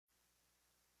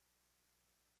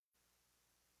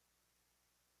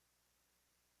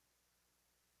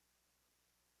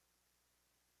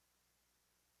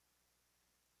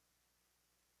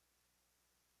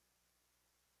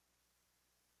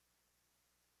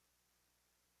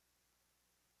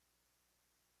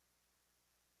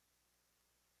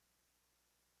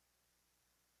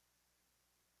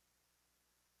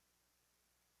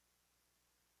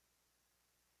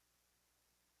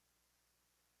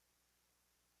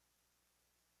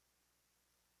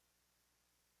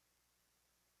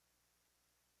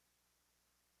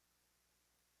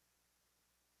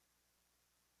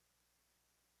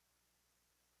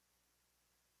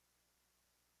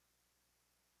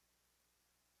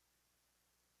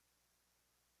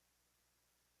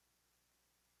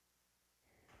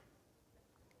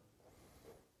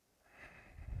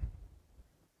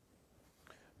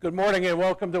Good morning and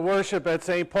welcome to worship at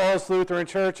St. Paul's Lutheran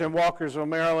Church in Walkersville,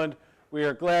 Maryland. We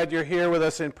are glad you're here with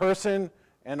us in person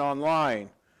and online.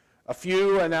 A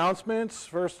few announcements.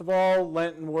 First of all,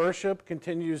 Lenten worship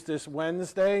continues this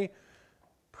Wednesday,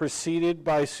 preceded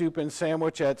by soup and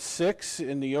sandwich at 6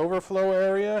 in the overflow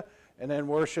area, and then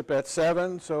worship at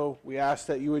 7, so we ask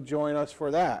that you would join us for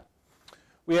that.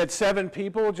 We had 7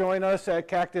 people join us at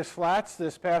Cactus Flats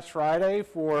this past Friday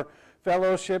for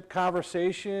fellowship,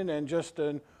 conversation, and just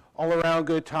an all-around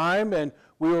good time, and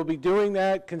we will be doing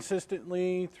that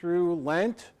consistently through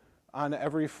Lent on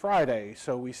every Friday.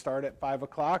 So we start at 5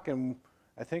 o'clock, and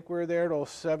I think we're there till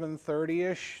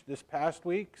 7:30-ish this past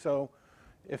week, so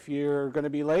if you're going to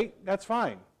be late, that's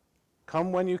fine.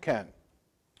 Come when you can.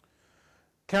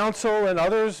 Council and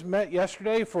others met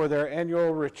yesterday for their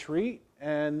annual retreat,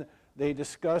 and they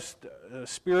discussed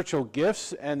spiritual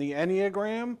gifts and the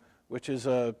Enneagram, which is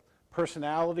a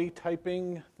personality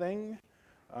typing thing.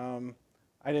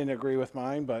 I didn't agree with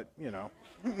mine, but you know.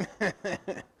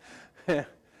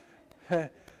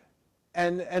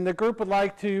 and the group would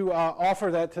like to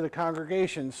offer that to the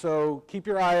congregation, so keep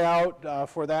your eye out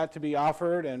for that to be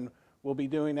offered, and we'll be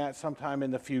doing that sometime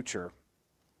in the future.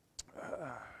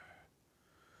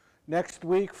 Next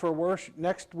week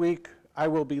I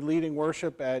will be leading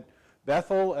worship at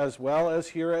Bethel as well as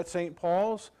here at St.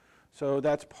 Paul's. So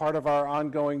that's part of our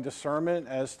ongoing discernment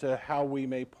as to how we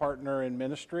may partner in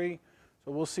ministry.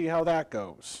 So we'll see how that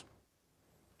goes.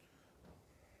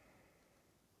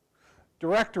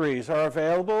 Directories are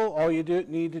available. All you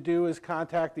need to do is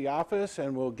contact the office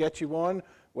and we'll get you one,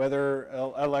 whether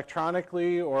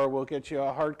electronically or we'll get you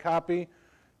a hard copy.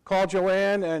 Call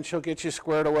Joanne and she'll get you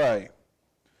squared away.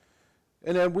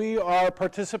 And then we are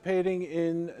participating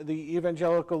in the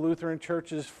Evangelical Lutheran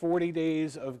Church's 40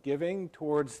 Days of Giving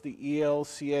towards the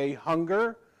ELCA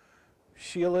Hunger.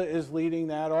 Sheila is leading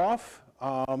that off.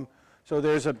 So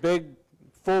there's a big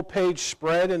full-page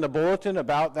spread in the bulletin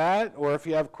about that, or if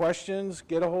you have questions,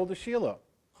 get a hold of Sheila.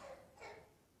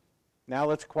 Now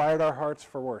let's quiet our hearts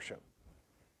for worship.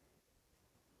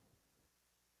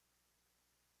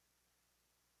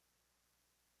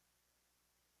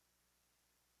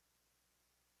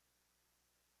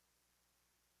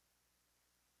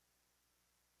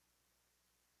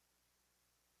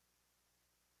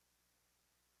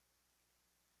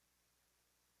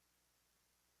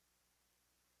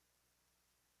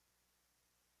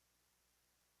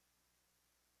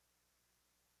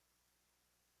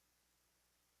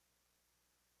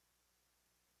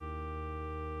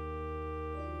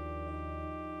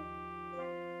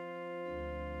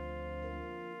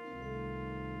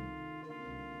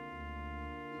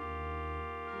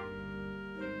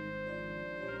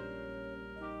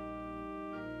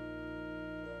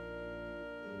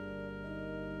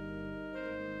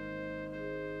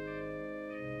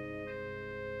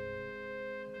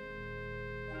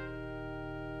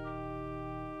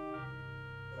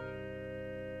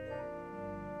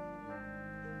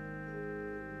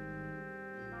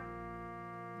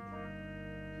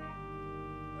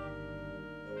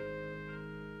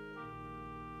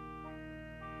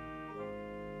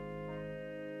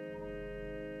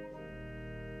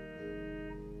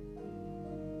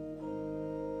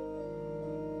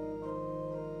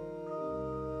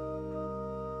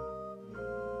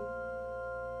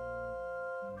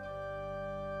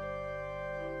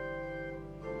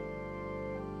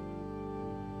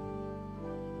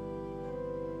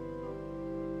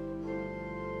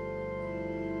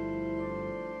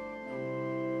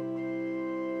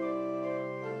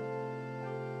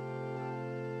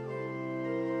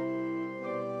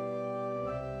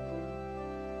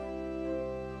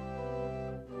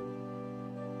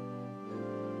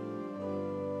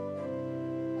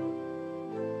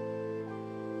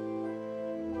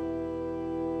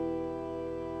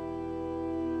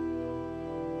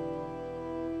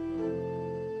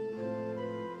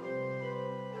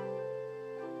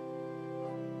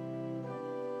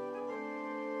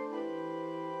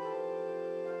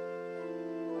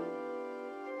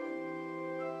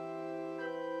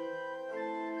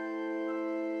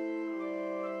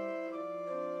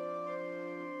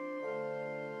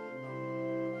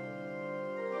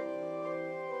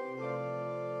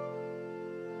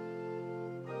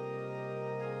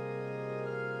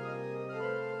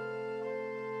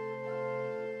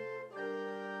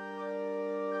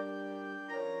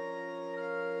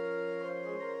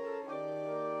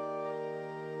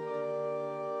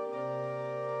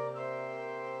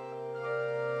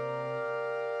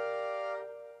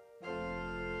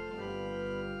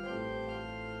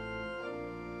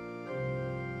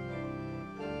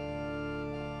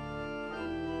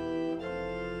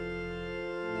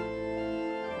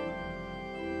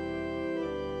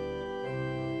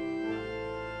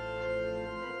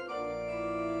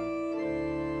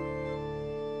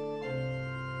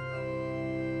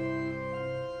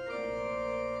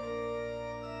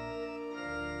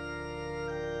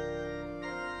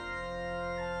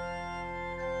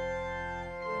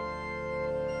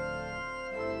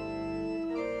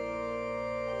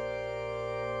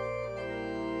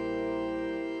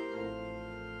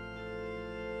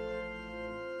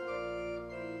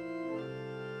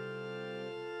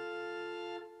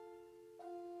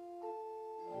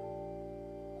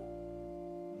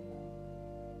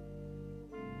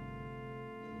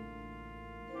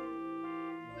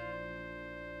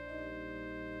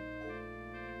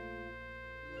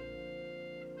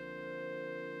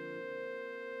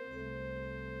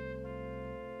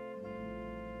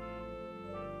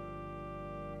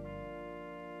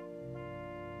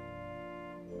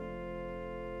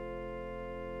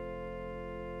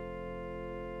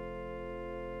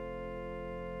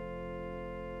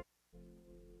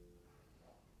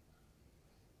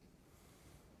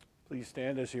 Please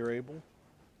stand as you're able.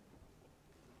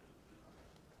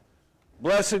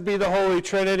 Blessed be the Holy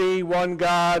Trinity, one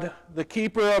God, the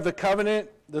keeper of the covenant,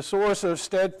 the source of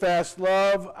steadfast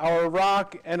love, our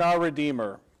rock and our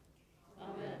Redeemer.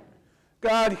 Amen.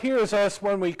 God hears us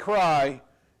when we cry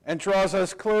and draws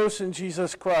us close in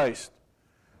Jesus Christ.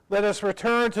 Let us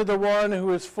return to the one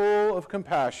who is full of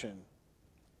compassion.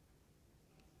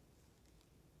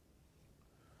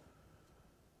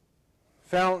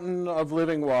 Fountain of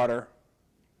living water,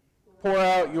 pour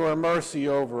out your mercy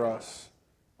over us.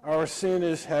 Our sin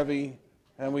is heavy,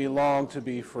 and we long to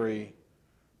be free.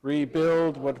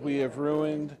 Rebuild what we have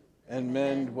ruined, and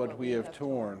mend what we have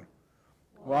torn.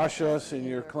 Wash us in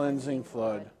your cleansing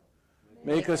flood.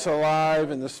 Make us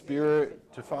alive in the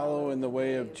Spirit to follow in the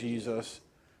way of Jesus,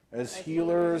 as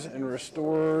healers and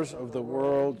restorers of the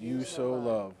world you so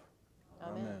love.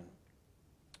 Amen.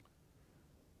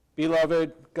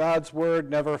 Beloved, God's word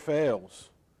never fails.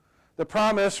 The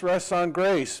promise rests on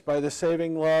grace by the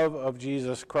saving love of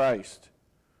Jesus Christ,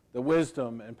 the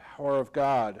wisdom and power of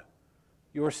God.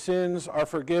 Your sins are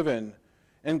forgiven,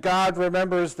 and God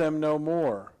remembers them no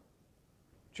more.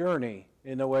 Journey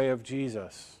in the way of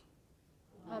Jesus.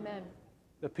 Amen.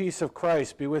 The peace of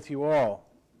Christ be with you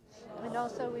all. And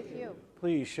also with you.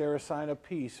 Please share a sign of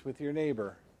peace with your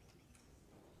neighbor.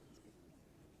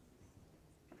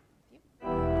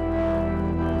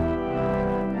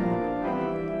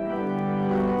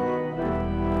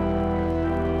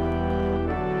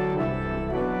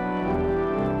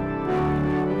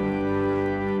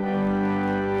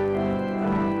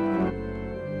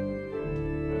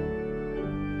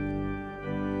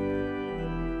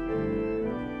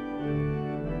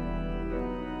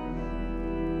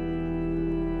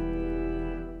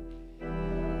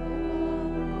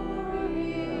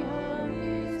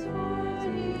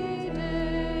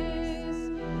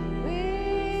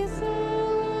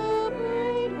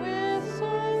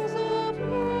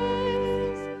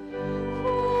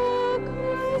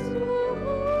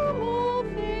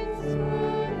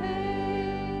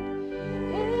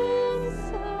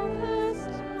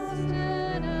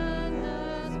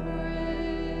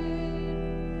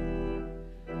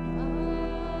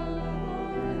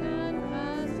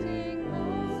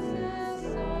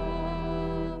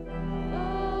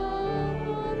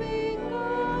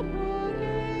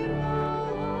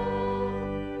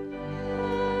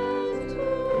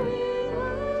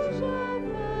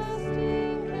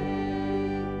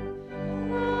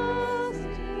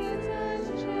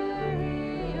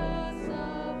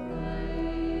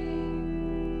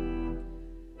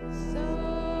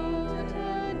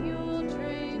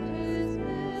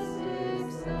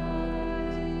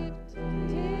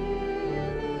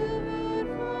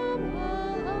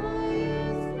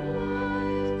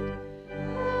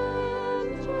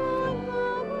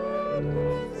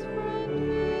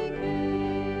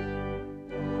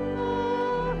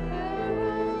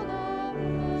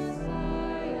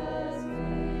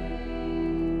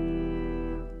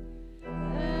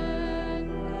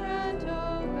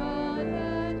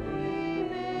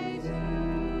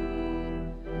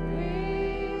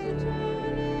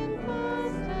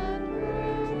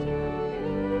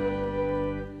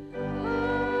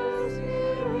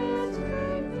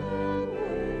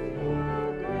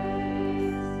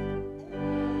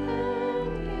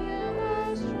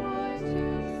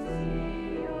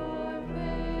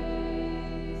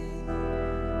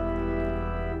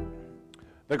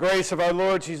 The grace of our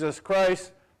Lord Jesus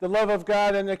Christ, the love of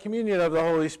God, and the communion of the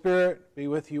Holy Spirit be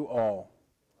with you all.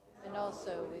 And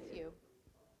also with you.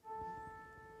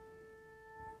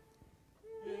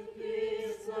 In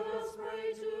peace, let us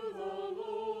pray to the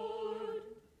Lord.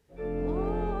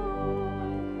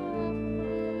 Lord, have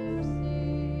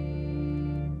mercy.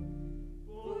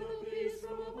 For the peace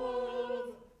from above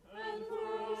and for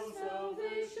our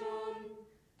salvation,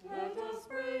 let us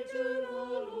pray to the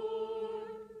Lord.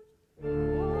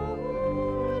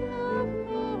 Lord, have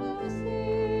mercy.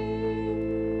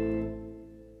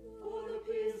 For the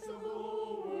peace of the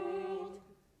whole world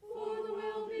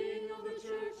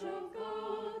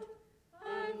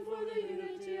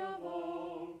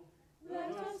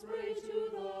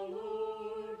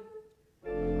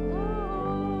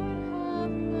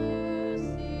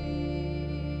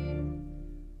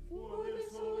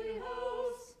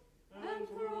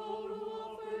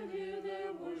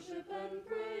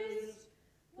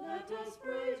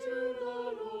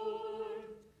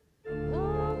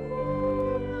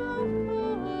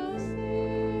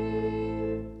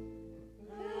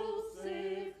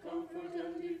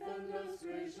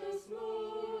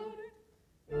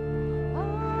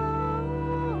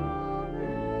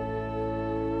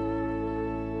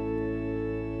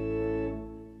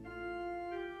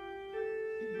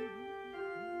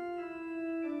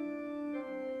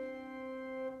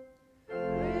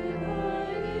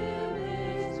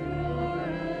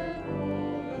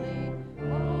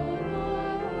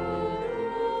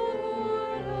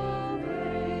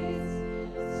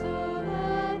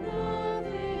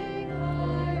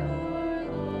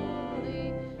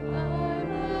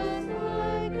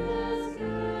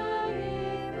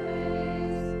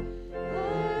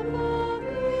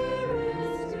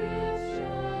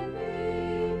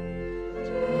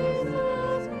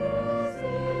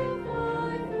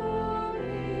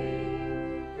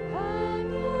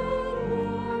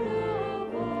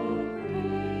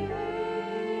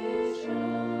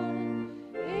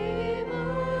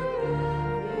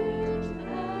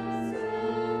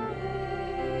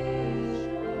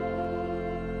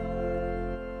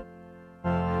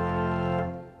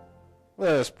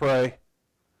Let us pray.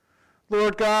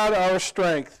 Lord God, our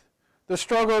strength, the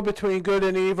struggle between good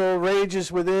and evil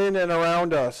rages within and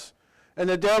around us, and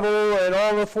the devil and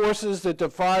all the forces that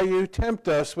defy you tempt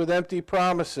us with empty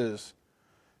promises.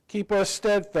 Keep us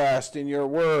steadfast in your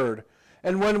word,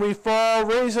 and when we fall,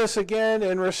 raise us again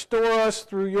and restore us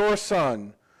through your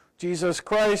Son, Jesus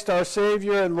Christ, our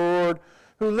Savior and Lord,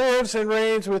 who lives and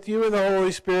reigns with you in the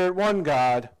Holy Spirit, one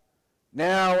God,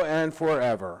 now and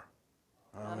forever.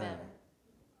 Amen.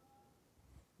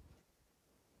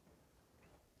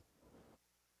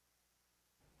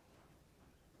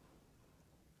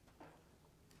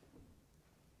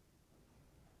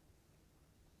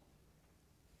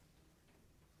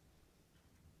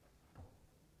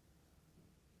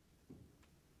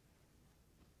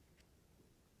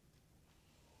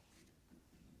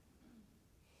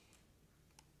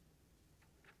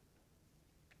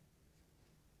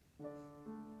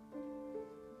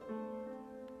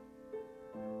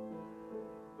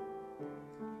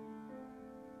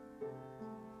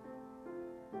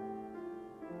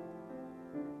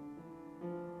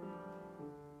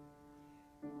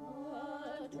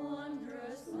 What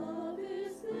wondrous love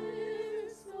is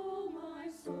this, O my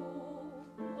soul,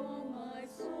 O my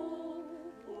soul?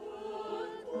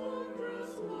 What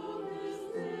wondrous love is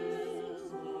this,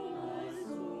 O my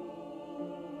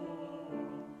soul?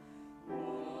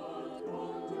 What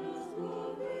wondrous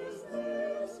love is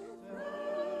this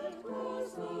that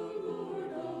caused the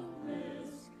Lord of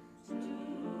bliss to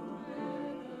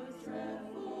bear the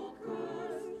dreadful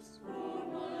curse for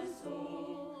my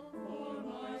soul,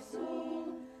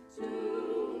 to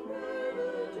bear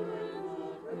the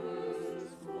dreadful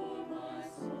curse for my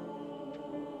soul.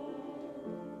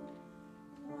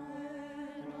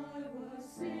 When I was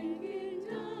sinking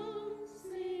down,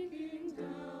 sinking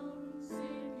down,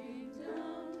 sinking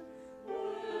down,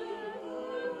 when I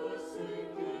was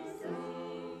sinking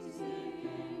down,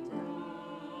 sinking down,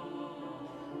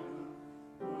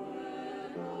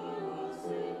 when I was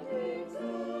sinking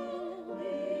down,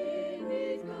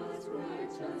 beneath God's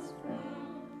righteous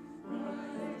frown,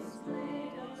 Christ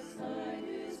laid aside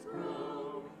his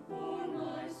crown for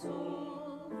my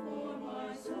soul, for my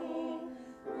soul.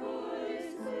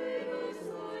 Christ laid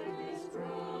aside his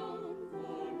crown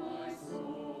for my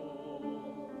soul.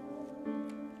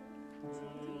 To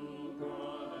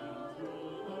God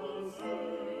and to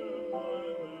the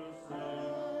Lamb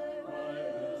I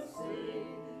will sing.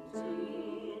 To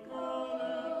God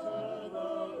and to the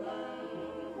Lamb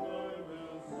I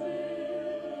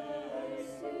will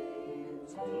sing.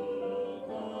 To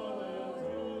God and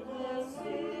to the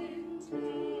King, to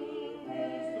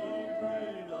His the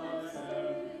great I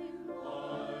am. I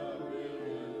will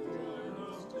enjoy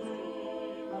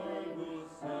the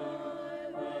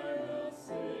song. I will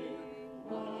sing.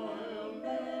 While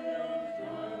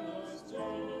millions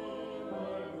join the song,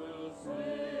 I will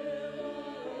sing.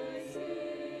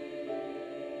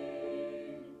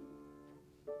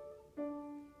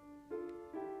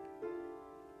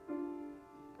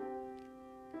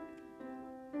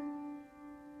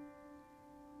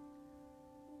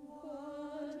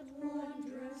 What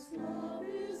wondrous love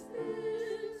is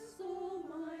this, O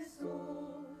my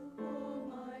soul, O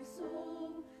my soul,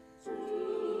 to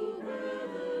bear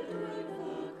the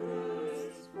dreadful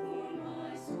curse for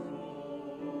my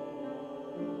soul.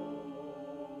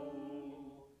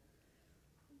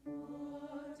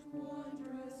 What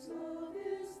wondrous love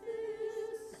is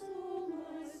this, O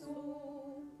my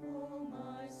soul, O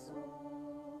my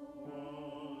soul?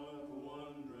 What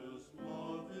wondrous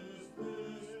love is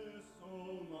this, O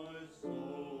my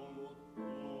soul,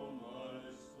 O my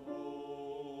soul?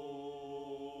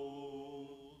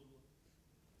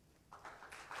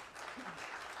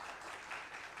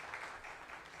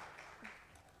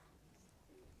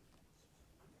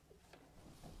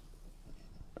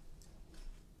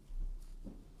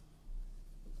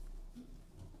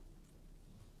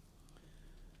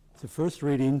 The first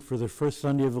reading for the first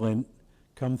Sunday of Lent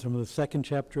comes from the second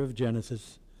chapter of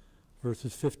Genesis,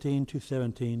 verses 15 to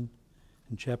 17,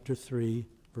 and chapter 3,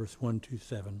 verse 1 to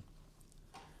 7.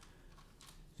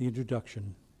 The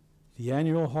introduction. The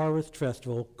annual harvest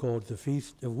festival, called the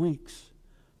Feast of Weeks,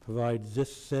 provides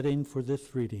this setting for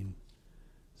this reading.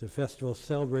 The festival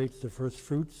celebrates the first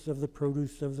fruits of the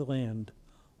produce of the land,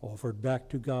 offered back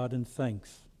to God in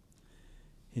thanks.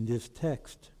 In this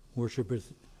text,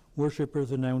 worshipers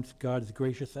announce God's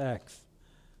gracious acts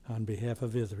on behalf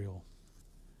of Israel.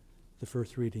 The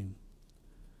first reading.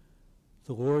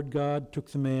 The Lord God took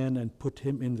the man and put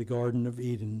him in the Garden of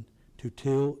Eden to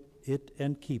till it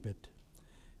and keep it.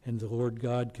 And the Lord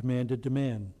God commanded the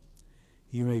man,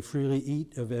 You may freely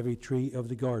eat of every tree of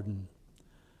the garden,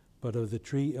 But of the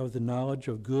tree of the knowledge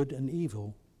of good and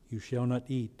evil you shall not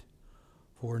eat,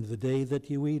 for in the day that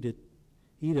you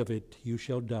eat of it, you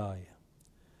shall die.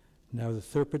 Now the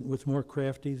serpent was more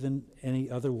crafty than any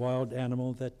other wild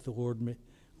animal that the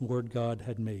Lord God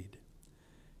had made.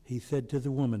 He said to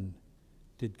the woman,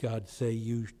 "Did God say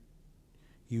you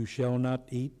shall not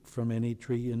eat from any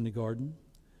tree in the garden?"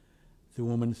 The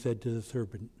woman said to the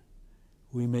serpent,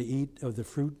 "We may eat of the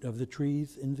fruit of the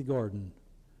trees in the garden.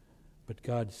 But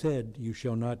God said, you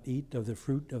shall not eat of the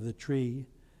fruit of the tree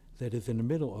that is in the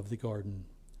middle of the garden,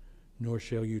 nor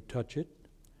shall you touch it,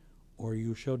 or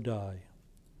you shall die."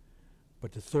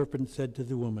 But the serpent said to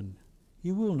the woman,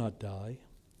 "You will not die,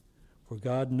 for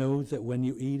God knows that when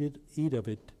you eat of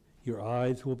it, your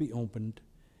eyes will be opened,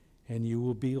 and you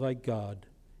will be like God,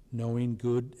 knowing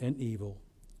good and evil."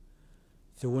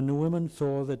 So when the woman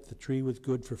saw that the tree was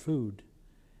good for food,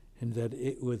 and that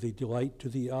it was a delight to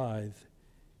the eyes,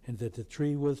 and that the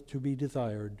tree was to be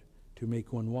desired to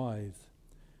make one wise,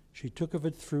 she took of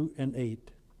its fruit and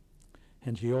ate.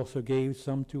 And she also gave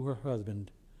some to her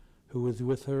husband, who was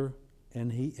with her,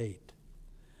 and he ate.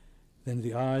 Then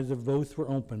the eyes of both were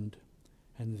opened,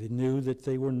 and they knew that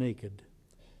they were naked.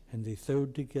 And they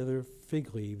sewed together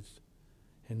fig leaves,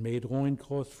 and made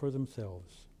loincloths for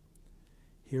themselves.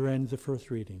 Here ends the first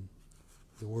reading,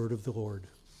 the word of the Lord.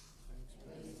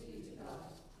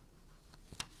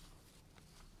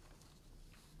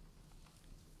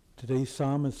 Today's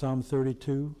psalm is Psalm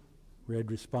 32, read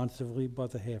responsively by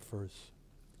the half verse.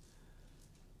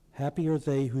 Happy are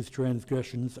they whose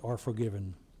transgressions are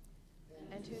forgiven.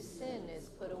 And whose sin is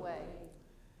put away.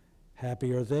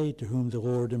 Happy are they to whom the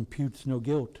Lord imputes no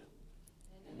guilt.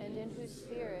 And in whose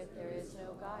spirit there is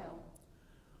no guile.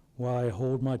 While I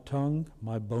hold my tongue,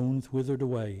 my bones withered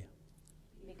away.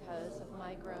 Because of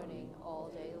my groaning all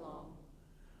day long.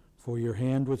 For your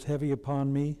hand was heavy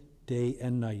upon me day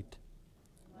and night.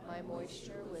 My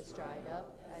moisture was dried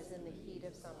up as in the heat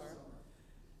of summer.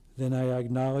 Then I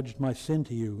acknowledged my sin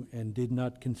to you and did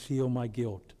not conceal my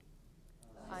guilt.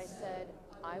 I said,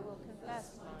 I will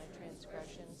confess my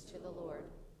transgressions to the Lord.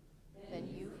 Then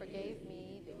you forgave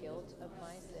me the guilt of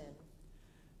my sin.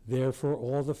 Therefore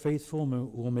all the faithful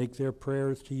will make their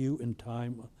prayers to you in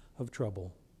time of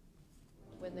trouble.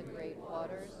 When the great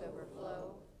waters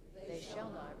overflow, they shall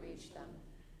not reach them.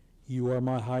 You are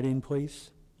my hiding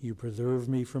place. You preserve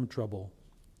me from trouble.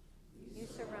 You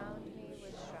surround me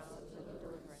with shrouds of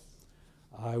deliverance.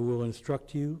 I will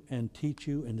instruct you and teach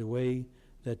you in the way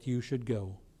that you should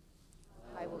go.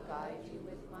 I will guide you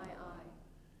with my eye.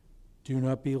 Do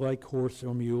not be like horse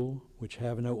or mule, which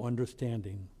have no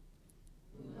understanding.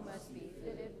 Who must be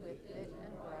fitted with bit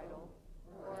and bridle,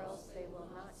 or else they will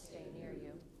not stay near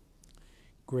you.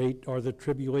 Great are the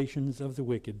tribulations of the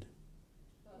wicked.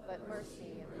 But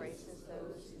mercy embraces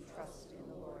those who trust in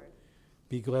the Lord.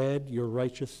 Be glad you're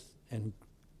righteous and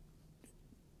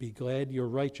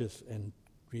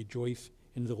rejoice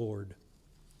in the Lord.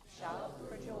 Shout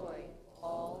for joy,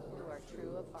 all who are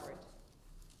true of heart.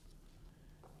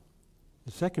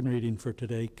 The second reading for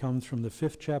today comes from the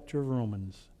 5th chapter of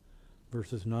Romans,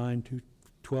 verses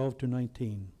 12 to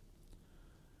 19.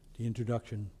 The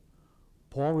introduction.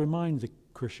 Paul reminds the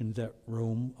Christians at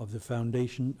Rome of the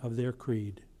foundation of their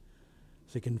creed,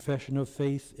 the confession of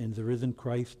faith in the risen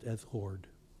Christ as Lord.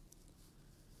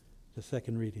 The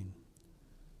second reading.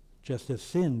 Just as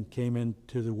sin came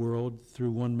into the world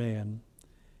through one man,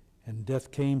 and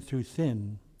death came through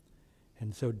sin,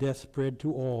 and so death spread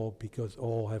to all because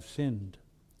all have sinned.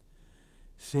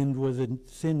 Sin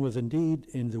was indeed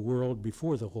in the world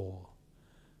before the law,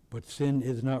 but sin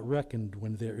is not reckoned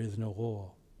when there is no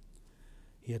law.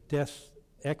 Yet death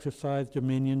exercised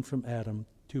dominion from Adam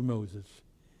to Moses,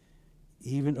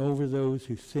 even over those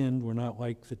who sinned were not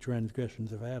like the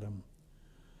transgressions of Adam,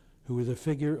 who is a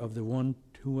figure of the one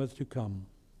who was to come.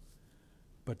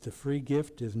 But the free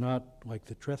gift is not like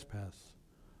the trespass,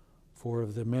 for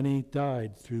of the many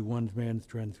died through one man's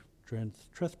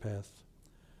trespass,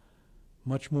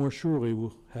 much more surely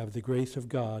will have the grace of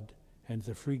God and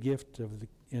the free gift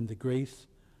and the grace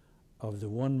of the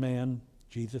one man,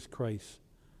 Jesus Christ,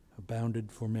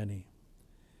 abounded for many.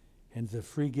 And the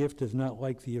free gift is not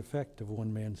like the effect of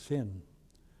one man's sin.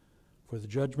 For the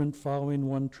judgment following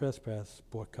one trespass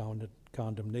brought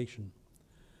condemnation,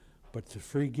 but the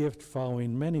free gift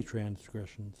following many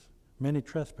trespasses,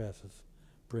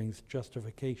 brings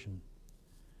justification.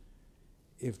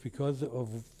 If because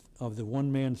of the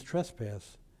one man's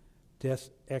trespass, death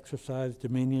exercised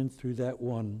dominion through that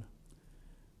one,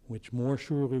 which more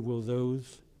surely will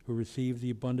those who receive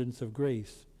the abundance of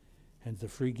grace and the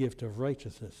free gift of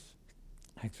righteousness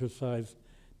exercise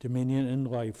dominion in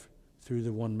life through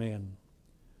the one man.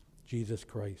 Jesus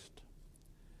Christ.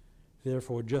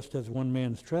 Therefore, just as one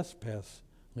man's trespass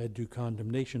led to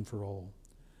condemnation for all,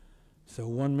 so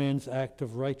one man's act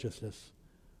of righteousness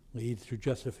leads to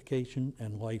justification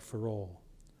and life for all.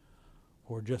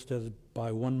 For just as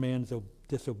by one man's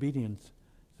disobedience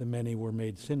the many were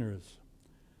made sinners,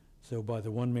 so by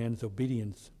the one man's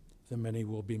obedience the many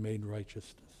will be made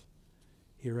righteousness.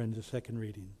 Here ends the second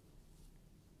reading.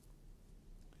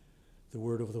 The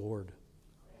word of the Lord.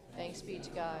 Thanks be to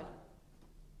God.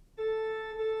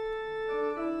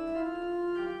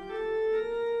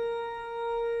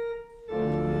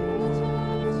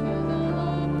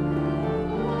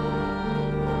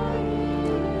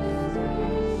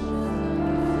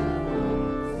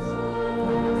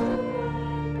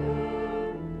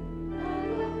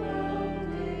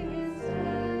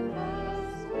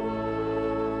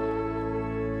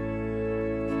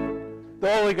 The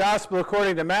Holy Gospel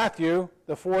according to Matthew,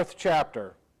 the 4th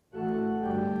chapter.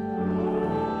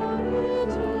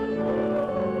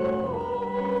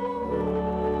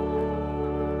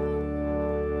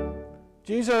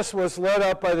 Jesus was led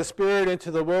up by the Spirit into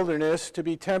the wilderness to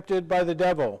be tempted by the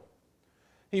devil.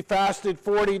 He fasted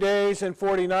 40 days and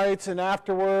 40 nights, and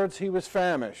afterwards he was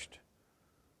famished.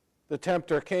 The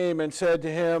tempter came and said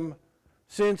to him,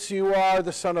 "Since you are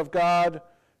the Son of God,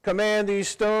 command these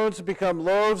stones to become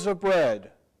loaves of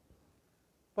bread."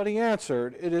 But he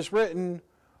answered, "It is written,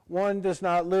 one does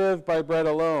not live by bread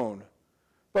alone,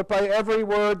 but by every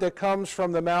word that comes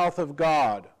from the mouth of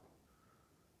God."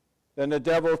 Then the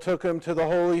devil took him to the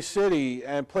holy city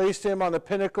and placed him on the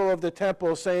pinnacle of the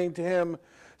temple, saying to him,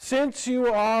 "Since you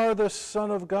are the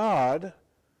Son of God,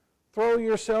 throw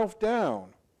yourself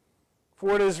down.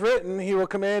 For it is written, he will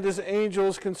command his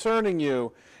angels concerning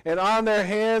you, and on their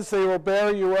hands they will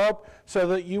bear you up, so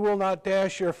that you will not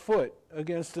dash your foot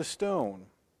against a stone."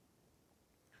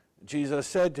 Jesus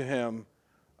said to him,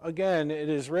 "Again it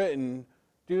is written,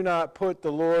 do not put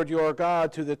the Lord your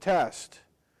God to the test."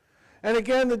 And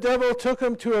again the devil took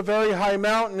him to a very high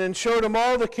mountain and showed him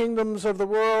all the kingdoms of the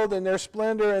world and their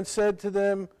splendor, and said to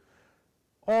them,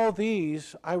 "All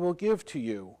these I will give to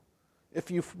you,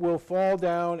 if you will fall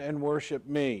down and worship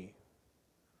me."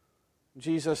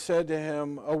 Jesus said to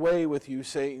him, "Away with you,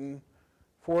 Satan,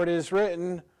 for it is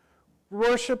written,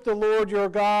 worship the Lord your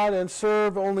God and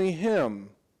serve only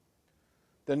him."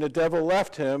 Then the devil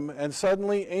left him, and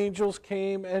suddenly angels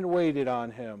came and waited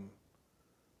on him.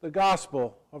 The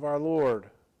Gospel of our Lord.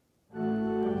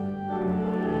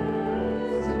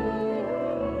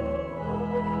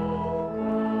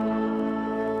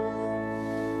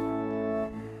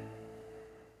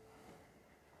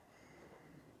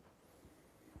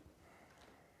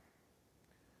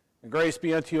 And grace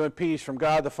be unto you and peace from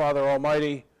God the Father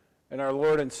Almighty and our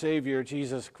Lord and Savior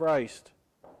Jesus Christ.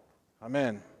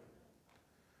 Amen.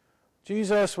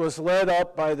 Jesus was led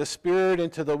up by the Spirit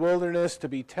into the wilderness to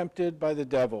be tempted by the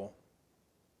devil.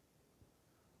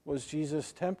 Was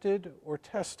Jesus tempted or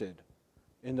tested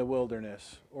in the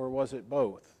wilderness, or was it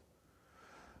both?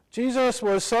 Jesus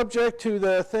was subject to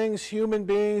the things human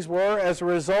beings were as a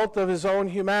result of his own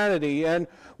humanity, and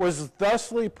was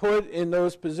thusly put in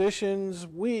those positions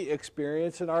we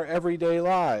experience in our everyday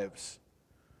lives.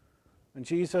 And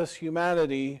Jesus'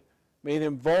 humanity made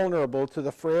him vulnerable to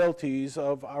the frailties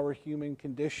of our human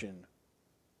condition.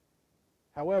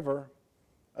 However,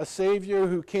 a Savior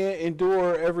who can't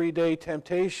endure everyday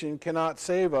temptation cannot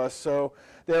save us, so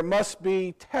there must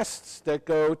be tests that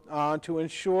go on to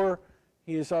ensure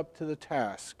he is up to the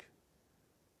task.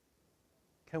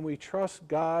 Can we trust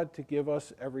God to give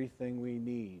us everything we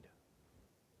need?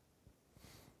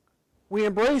 We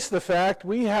embrace the fact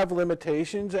we have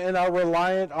limitations and are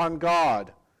reliant on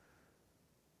God.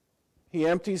 He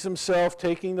empties himself,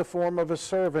 taking the form of a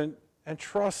servant, and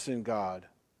trusts in God.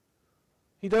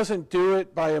 He doesn't do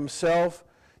it by himself,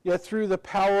 yet through the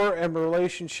power and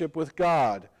relationship with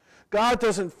God. God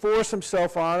doesn't force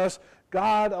himself on us.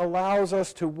 God allows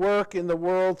us to work in the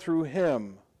world through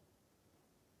him.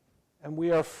 And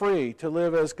we are free to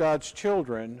live as God's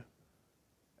children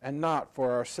and not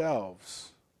for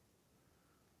ourselves.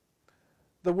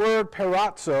 The word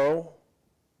perazzo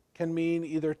can mean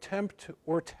either tempt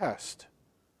or test.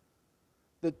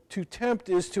 To tempt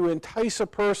is to entice a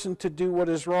person to do what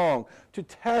is wrong. To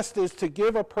test is to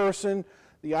give a person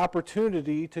the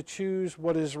opportunity to choose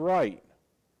what is right.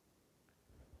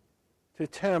 To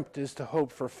tempt is to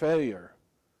hope for failure.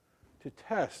 To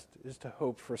test is to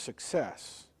hope for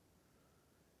success.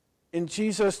 In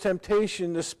Jesus'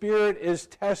 temptation, the Spirit is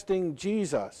testing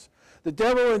Jesus. The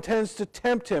devil intends to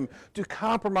tempt him, to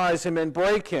compromise him and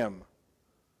break him.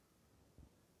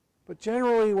 But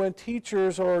generally, when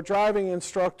teachers or driving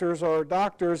instructors or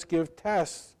doctors give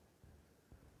tests,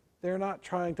 they're not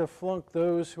trying to flunk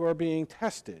those who are being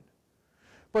tested,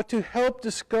 but to help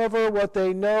discover what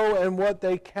they know and what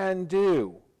they can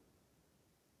do.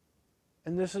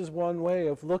 And this is one way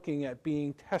of looking at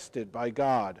being tested by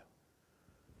God.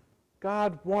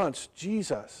 God wants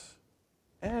Jesus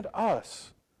and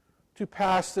us to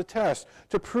pass the test,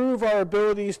 to prove our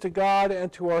abilities to God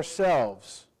and to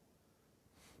ourselves.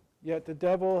 Yet the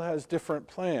devil has different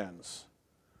plans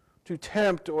to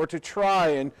tempt or to try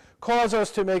and cause us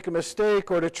to make a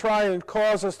mistake or to try and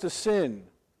cause us to sin.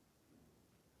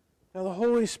 Now the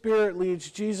Holy Spirit leads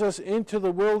Jesus into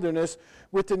the wilderness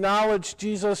with the knowledge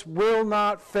Jesus will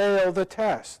not fail the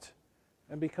test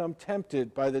and become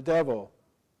tempted by the devil.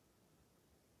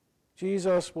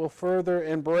 Jesus will further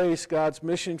embrace God's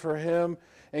mission for him,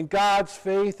 and God's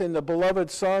faith in the beloved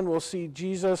Son will see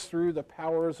Jesus through the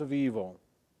powers of evil.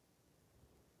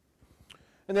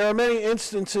 And there are many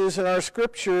instances in our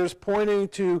scriptures pointing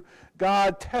to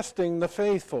God testing the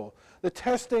faithful, the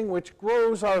testing which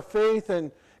grows our faith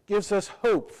and gives us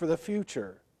hope for the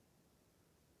future.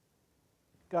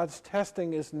 God's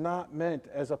testing is not meant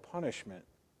as a punishment,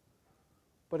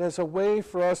 but as a way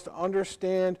for us to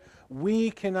understand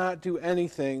we cannot do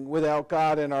anything without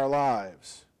God in our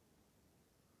lives.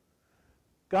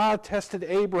 God tested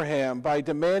Abraham by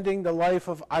demanding the life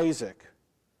of Isaac.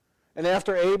 And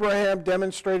after Abraham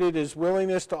demonstrated his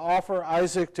willingness to offer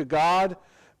Isaac to God,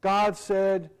 God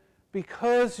said,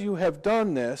 "Because you have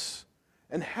done this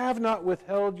and have not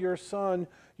withheld your son,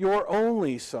 your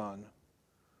only son,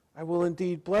 I will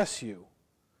indeed bless you,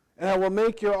 and I will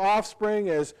make your offspring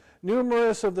as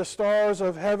numerous as the stars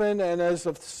of heaven and as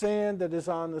the sand that is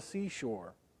on the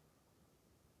seashore."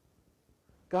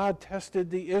 God tested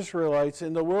the Israelites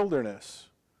in the wilderness.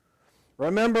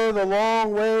 Remember the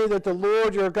long way that the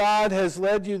Lord your God has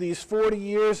led you these 40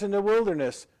 years in the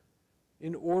wilderness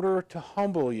in order to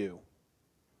humble you.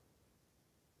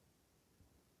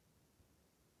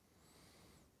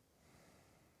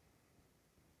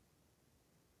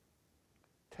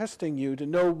 Testing you to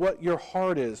know what your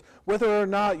heart is, whether or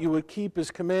not you would keep his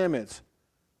commandments.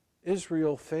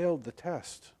 Israel failed the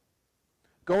test,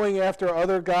 going after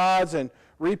other gods and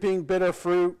reaping bitter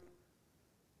fruit.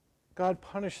 God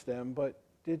punished them, but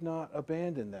did not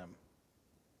abandon them.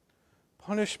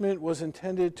 Punishment was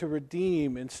intended to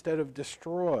redeem instead of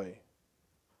destroy.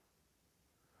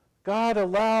 God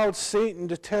allowed Satan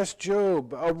to test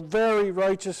Job, a very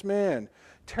righteous man.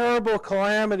 Terrible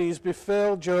calamities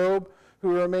befell Job,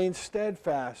 who remained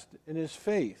steadfast in his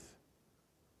faith.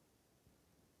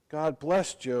 God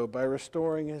blessed Job by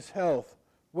restoring his health,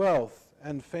 wealth,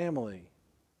 and family.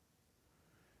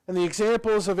 And the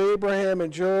examples of Abraham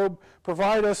and Job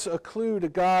provide us a clue to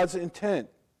God's intent,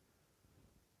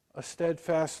 a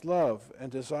steadfast love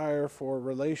and desire for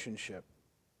relationship.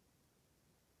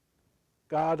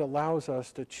 God allows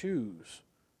us to choose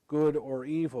good or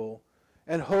evil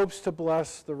and hopes to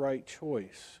bless the right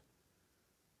choice.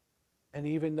 And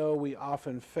even though we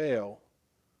often fail,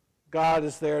 God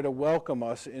is there to welcome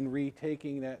us in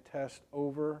retaking that test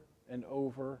over and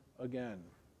over again.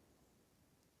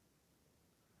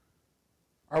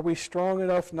 Are we strong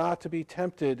enough not to be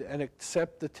tempted and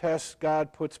accept the tests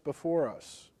God puts before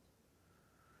us?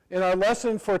 In our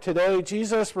lesson for today,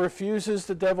 Jesus refuses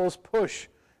the devil's push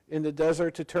in the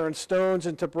desert to turn stones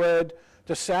into bread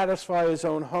to satisfy his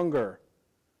own hunger.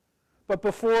 But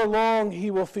before long,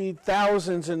 he will feed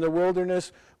thousands in the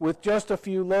wilderness with just a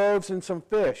few loaves and some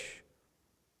fish.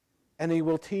 And he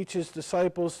will teach his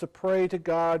disciples to pray to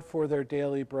God for their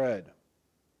daily bread.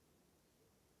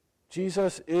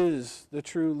 Jesus is the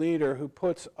true leader who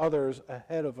puts others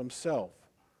ahead of himself.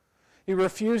 He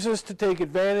refuses to take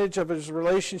advantage of his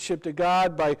relationship to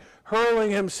God by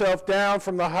hurling himself down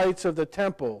from the heights of the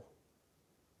temple.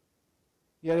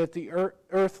 Yet at the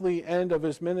earthly end of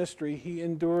his ministry, he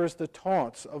endures the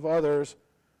taunts of others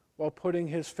while putting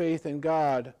his faith in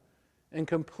God and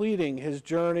completing his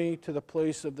journey to the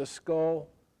place of the skull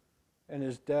and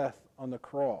his death on the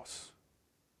cross.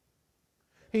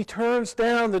 He turns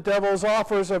down the devil's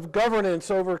offers of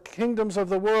governance over kingdoms of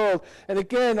the world and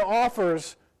again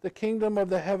offers the kingdom of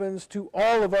the heavens to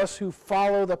all of us who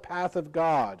follow the path of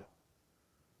God.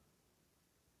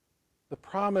 The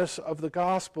promise of the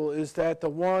gospel is that the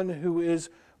one who is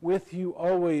with you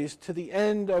always to the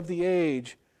end of the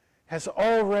age has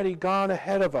already gone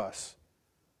ahead of us,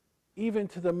 even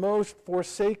to the most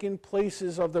forsaken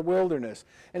places of the wilderness,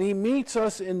 and he meets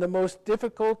us in the most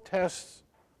difficult tests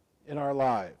in our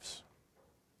lives.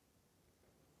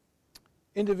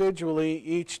 Individually,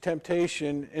 each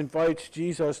temptation invites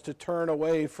Jesus to turn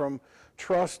away from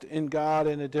trust in God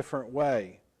in a different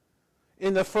way.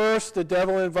 In the first, the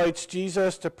devil invites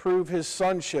Jesus to prove his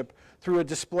sonship through a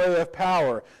display of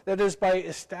power, that is, by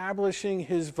establishing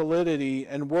his validity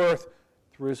and worth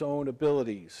through his own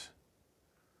abilities.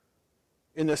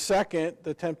 In the second,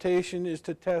 the temptation is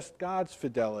to test God's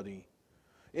fidelity.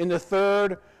 In the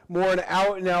third, more an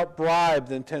out-and-out bribe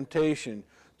than temptation.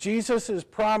 Jesus is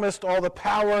promised all the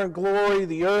power and glory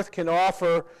the earth can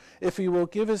offer if he will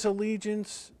give his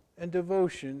allegiance and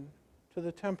devotion to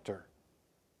the tempter.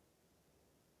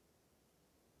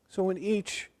 So in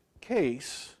each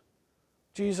case,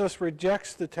 Jesus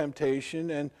rejects the temptation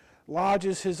and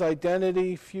lodges his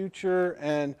identity, future,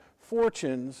 and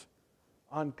fortunes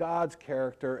on God's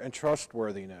character and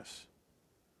trustworthiness.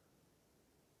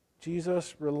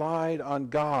 Jesus relied on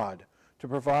God to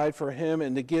provide for him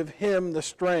and to give him the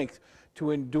strength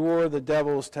to endure the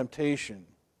devil's temptation.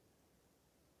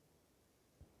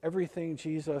 Everything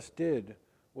Jesus did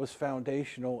was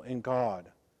foundational in God.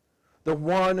 The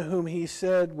one whom he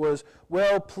said was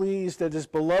well pleased that his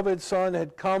beloved Son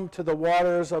had come to the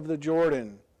waters of the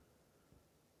Jordan.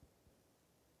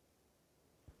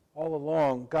 All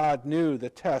along, God knew the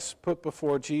tests put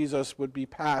before Jesus would be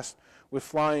passed with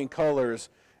flying colors,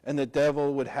 and the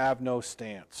devil would have no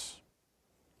stance.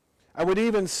 I would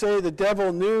even say the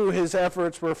devil knew his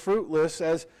efforts were fruitless,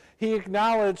 as he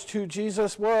acknowledged who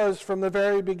Jesus was from the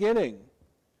very beginning.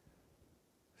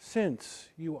 Since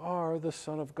you are the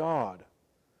Son of God,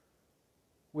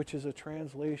 which is a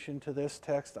translation to this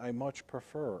text I much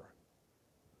prefer.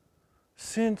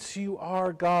 Since you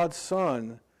are God's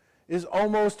Son is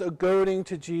almost a goading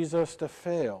to Jesus to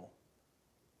fail,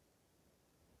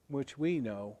 which we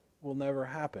know will never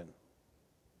happen.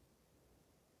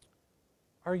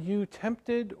 Are you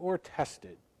tempted or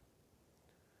tested?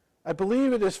 I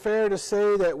believe it is fair to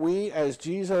say that we, as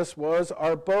Jesus was,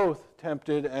 are both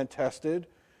tempted and tested,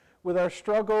 with our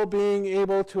struggle being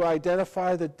able to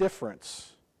identify the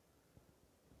difference.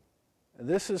 And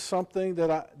this is something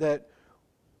that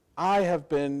I have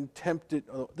been tempted,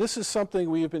 this is something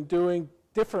we have been doing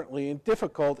differently and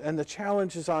difficult, and the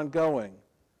challenge is ongoing.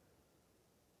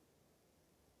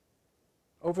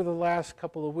 Over the last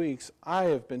couple of weeks, I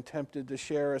have been tempted to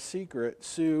share a secret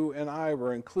Sue and I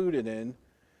were included in,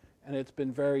 and it's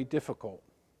been very difficult.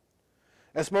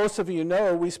 As most of you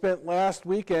know, we spent last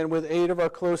weekend with 8 of our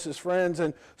closest friends,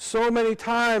 and so many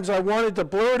times I wanted to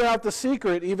blurt out the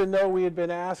secret even though we had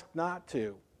been asked not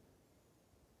to.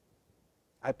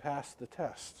 I passed the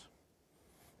test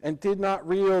and did not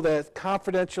reel that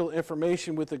confidential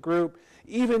information with the group,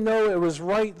 even though it was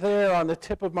right there on the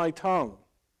tip of my tongue.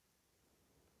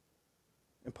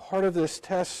 And part of this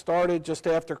test started just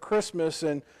after Christmas,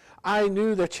 and I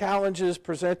knew the challenges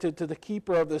presented to the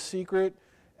keeper of the secret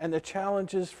and the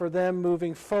challenges for them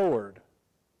moving forward.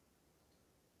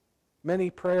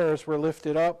 Many prayers were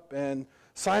lifted up and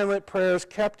silent prayers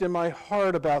kept in my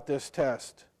heart about this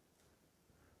test.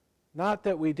 Not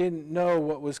that we didn't know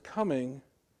what was coming,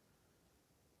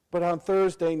 but on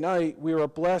Thursday night we were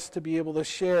blessed to be able to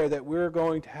share that we're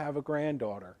going to have a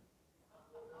granddaughter.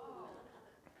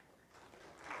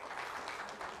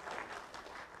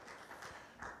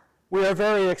 We are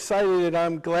very excited, and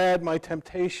I'm glad my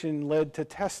temptation led to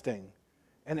testing,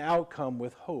 an outcome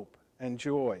with hope and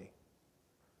joy.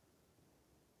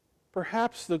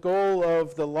 Perhaps the goal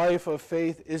of the life of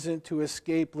faith isn't to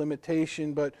escape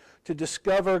limitation, but to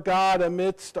discover God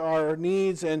amidst our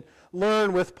needs and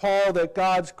learn with Paul that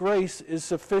God's grace is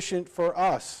sufficient for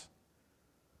us.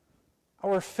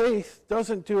 Our faith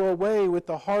doesn't do away with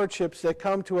the hardships that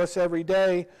come to us every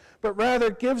day, but rather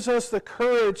gives us the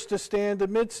courage to stand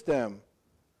amidst them.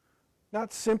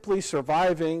 Not simply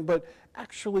surviving, but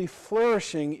actually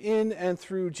flourishing in and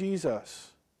through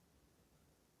Jesus.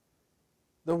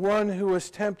 The one who was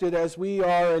tempted as we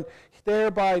are and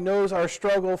thereby knows our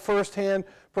struggle firsthand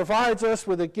provides us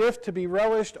with a gift to be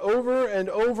relished over and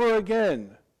over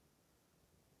again.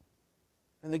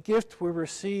 And the gift we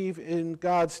receive in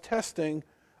God's testing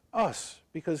us,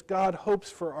 because God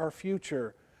hopes for our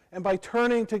future. And by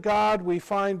turning to God, we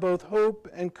find both hope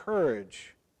and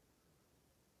courage.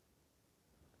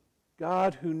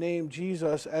 God who named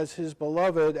Jesus as his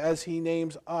beloved as he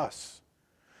names us.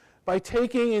 By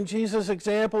taking in Jesus'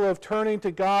 example of turning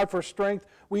to God for strength,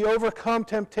 we overcome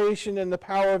temptation and the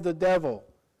power of the devil.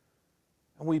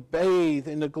 And we bathe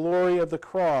in the glory of the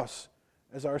cross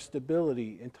as our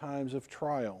stability in times of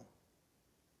trial.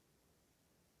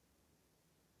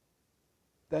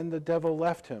 Then the devil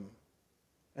left him,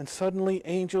 and suddenly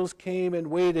angels came and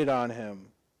waited on him.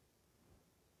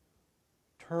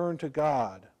 Turn to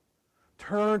God.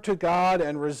 Turn to God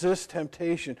and resist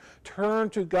temptation. Turn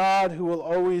to God who will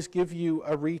always give you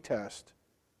a retest.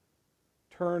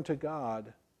 turn to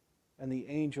God, and the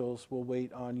angels will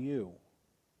wait on you.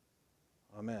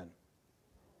 Amen.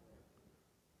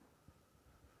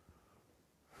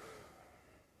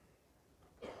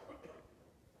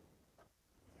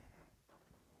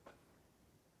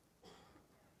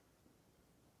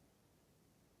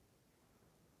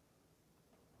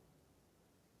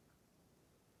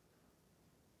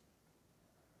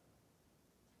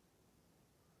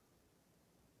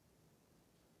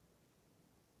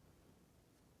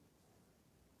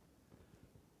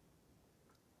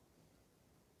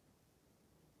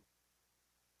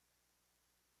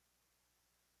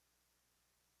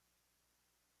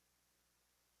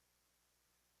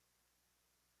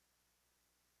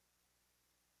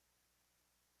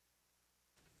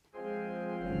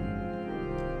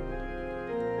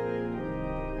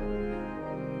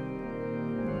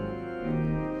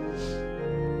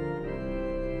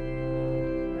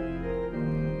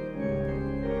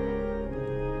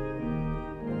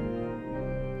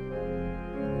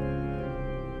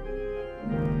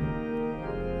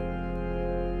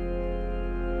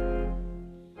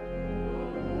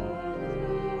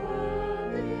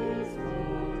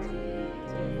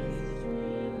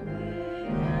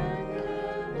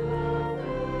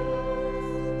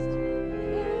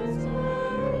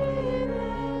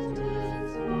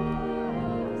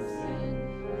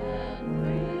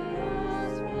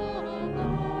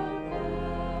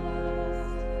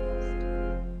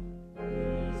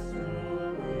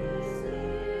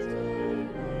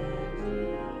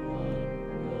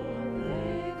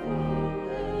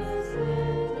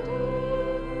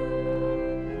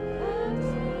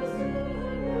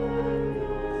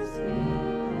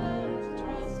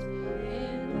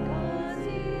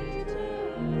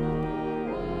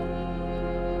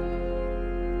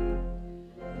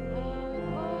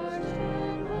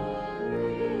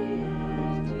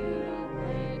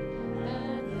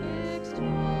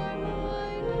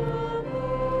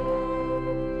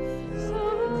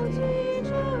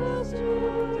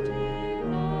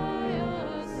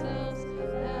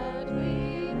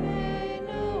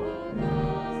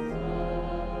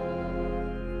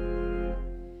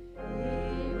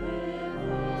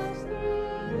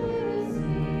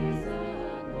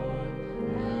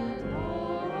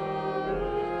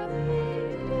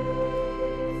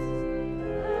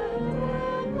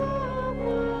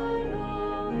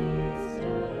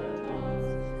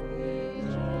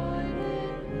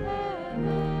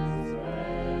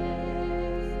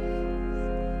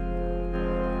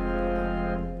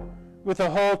 With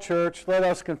the whole church, let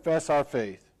us confess our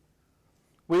faith.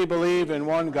 We believe in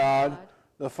one God,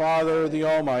 the Father, the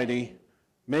Almighty,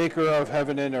 maker of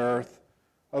heaven and earth,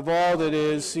 of all that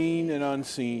is seen and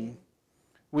unseen.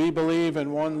 We believe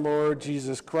in one Lord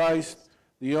Jesus Christ,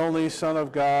 the only Son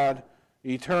of God,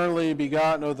 eternally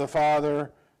begotten of the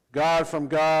Father, God from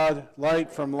God,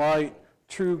 light from light,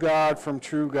 true God from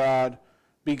true God,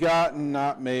 begotten,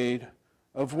 not made,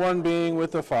 of one being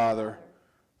with the Father.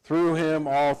 Through him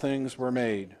all things were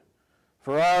made.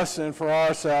 For us and for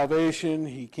our salvation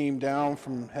he came down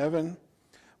from heaven,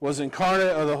 was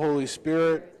incarnate of the Holy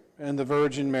Spirit and the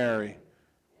Virgin Mary,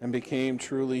 and became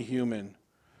truly human.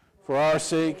 For our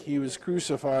sake he was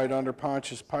crucified under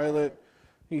Pontius Pilate.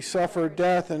 He suffered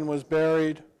death and was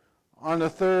buried. On the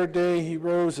third day he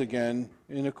rose again,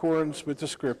 in accordance with the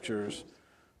Scriptures.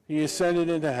 He ascended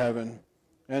into heaven,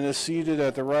 and is seated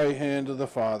at the right hand of the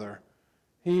Father.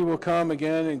 He will come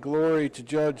again in glory to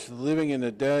judge the living and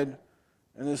the dead,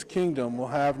 and his kingdom will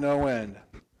have no end.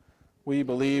 We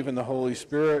believe in the Holy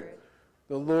Spirit,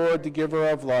 the Lord, the giver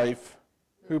of life,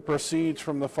 who proceeds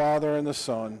from the Father and the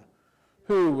Son,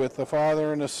 who with the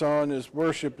Father and the Son is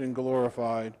worshipped and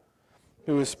glorified,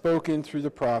 who is spoken through the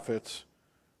prophets.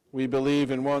 We believe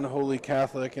in one holy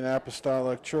Catholic and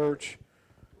apostolic church.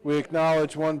 We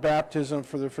acknowledge one baptism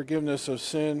for the forgiveness of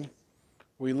sin.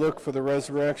 We look for the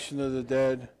resurrection of the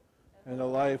dead and the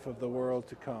life of the world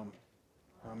to come.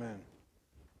 Amen.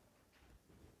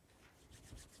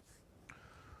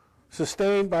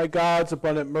 Sustained by God's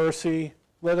abundant mercy,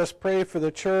 let us pray for the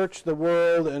church, the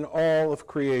world, and all of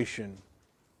creation.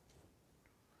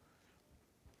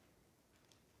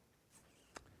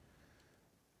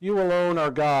 You alone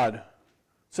are God.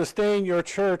 Sustain your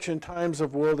church in times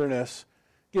of wilderness.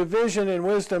 Give vision and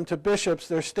wisdom to bishops,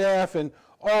 their staff, and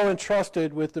all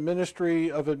entrusted with the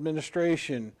ministry of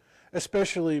administration,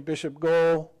 especially Bishop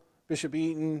Gohl, Bishop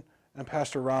Eaton, and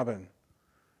Pastor Robin.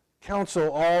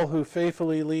 Counsel all who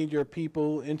faithfully lead your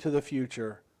people into the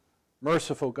future.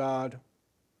 Merciful God,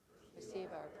 receive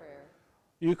our prayer.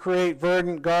 You create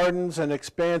verdant gardens and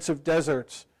expansive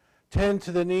deserts. Tend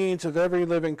to the needs of every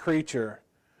living creature.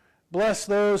 Bless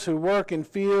those who work in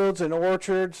fields and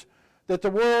orchards, that the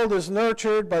world is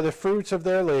nurtured by the fruits of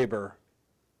their labor.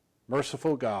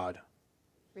 Merciful God,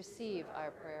 Receive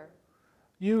our prayer.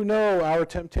 you know our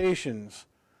temptations.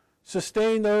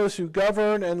 Sustain those who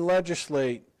govern and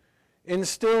legislate.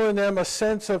 Instill in them a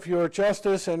sense of your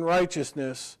justice and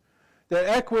righteousness, that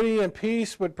equity and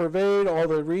peace would pervade all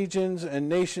the regions and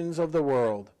nations of the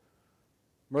world.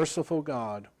 Merciful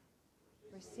God,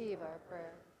 Receive our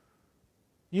prayer.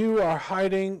 you are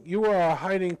a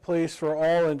hiding place for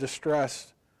all in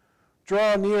distress.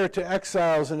 Draw near to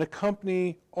exiles and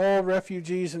accompany all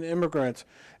refugees and immigrants,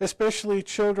 especially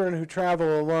children who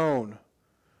travel alone.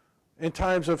 In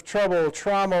times of trouble,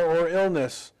 trauma, or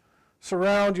illness,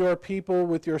 surround your people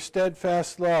with your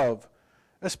steadfast love,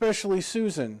 especially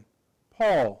Susan,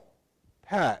 Paul,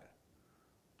 Pat,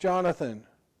 Jonathan,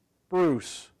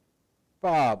 Bruce,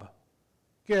 Bob,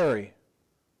 Gary,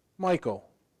 Michael,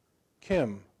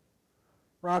 Kim,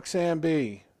 Roxanne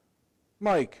B.,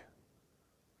 Mike,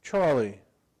 Charlie,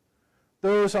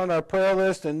 those on our prayer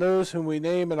list and those whom we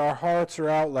name in our hearts or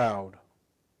out loud.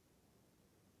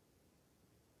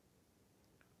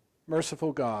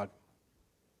 Merciful God,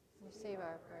 Receive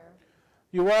our prayer.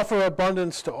 you offer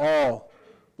abundance to all.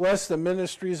 Bless the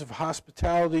ministries of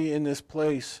hospitality in this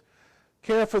place.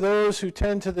 Care for those who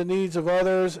tend to the needs of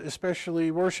others,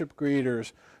 especially worship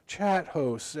greeters, chat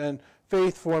hosts, and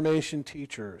faith formation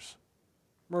teachers.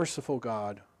 Merciful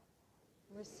God,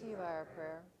 Receive our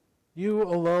prayer. you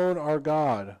alone are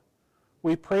God.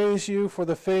 We praise you for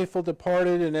the faithful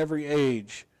departed in every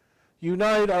age.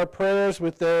 Unite our prayers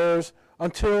with theirs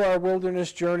until our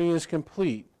wilderness journey is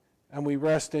complete and we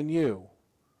rest in you.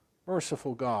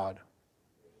 Merciful God,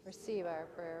 Receive our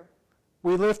prayer.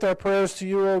 we lift our prayers to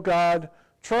you, O God,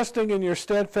 trusting in your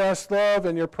steadfast love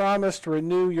and your promise to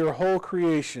renew your whole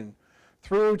creation.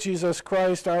 Through Jesus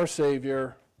Christ, our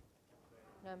Savior.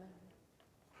 Amen.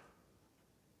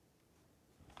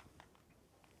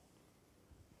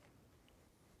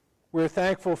 We're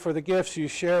thankful for the gifts you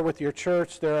share with your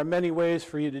church. There are many ways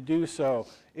for you to do so.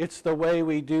 It's the way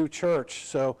we do church.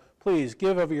 So please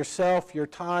give of yourself, your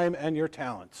time, and your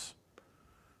talents.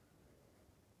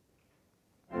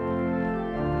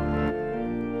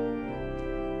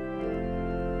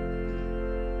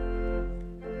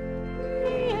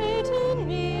 Create in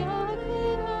me a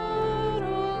clean heart,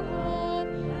 O God,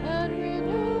 and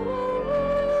renew a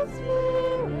right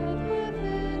spirit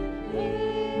within me.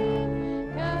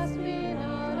 Cast me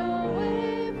not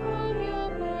away from your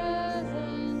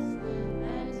presence,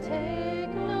 and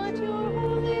take not your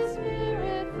Holy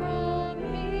Spirit from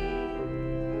me.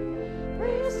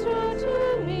 Restore to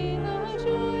me the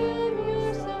joy of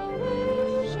your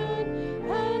salvation,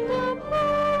 and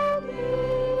uphold me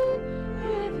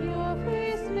with your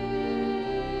free spirit.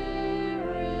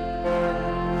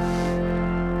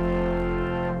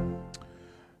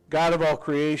 God of all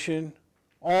creation,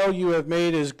 all you have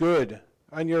made is good,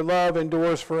 and your love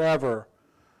endures forever.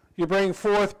 You bring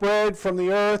forth bread from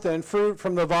the earth and fruit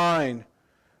from the vine.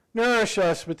 Nourish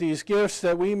us with these gifts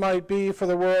that we might be for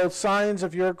the world signs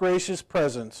of your gracious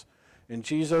presence. In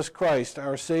Jesus Christ,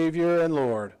 our Savior and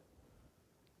Lord.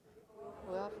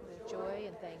 We offer with joy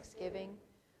and thanksgiving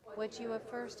what you have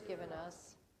first given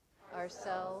us,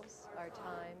 ourselves, our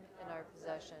time, and our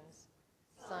possessions,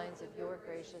 signs of your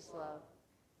gracious love.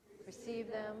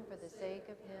 Receive them for the sake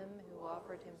of him who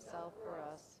offered himself for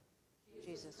us,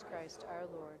 Jesus Christ our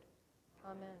Lord.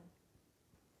 Amen.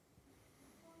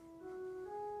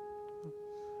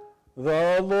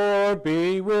 The Lord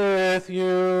be with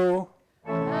you.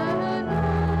 And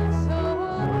also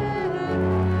with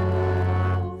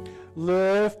you.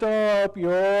 Lift up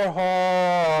your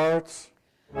hearts.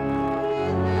 We lift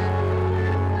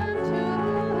them to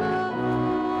the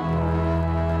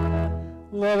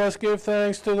Lord. Let us give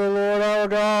thanks to the Lord our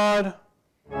God.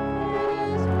 It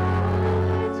is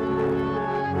right to give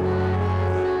thanks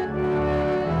and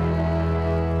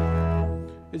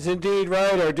praise. It's indeed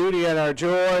right, our duty and our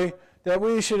joy, that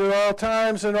we should at all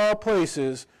times and all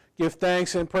places give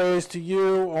thanks and praise to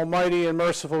you, Almighty and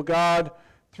merciful God,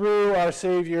 through our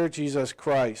Savior Jesus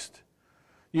Christ.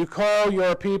 You call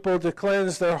your people to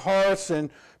cleanse their hearts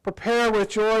and prepare with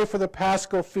joy for the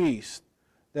Paschal feast,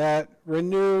 that,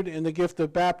 renewed in the gift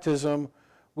of baptism,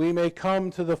 we may come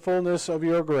to the fullness of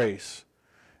your grace.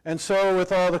 And so,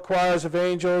 with all the choirs of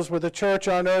angels, with the church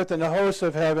on earth and the hosts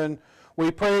of heaven,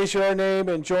 we praise your name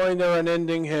and join their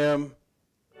unending hymn.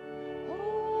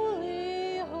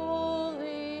 Holy,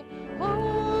 holy,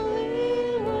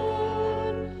 holy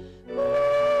Lord,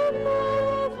 Lord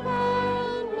of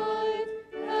power and might,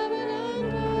 heaven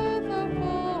and earth are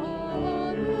full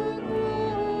of your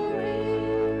glory.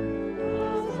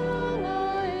 Hosanna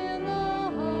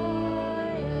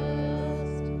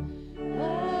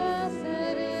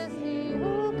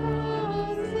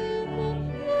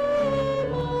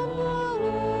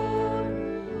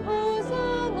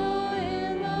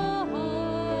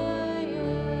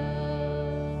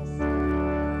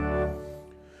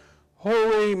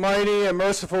Holy, mighty, and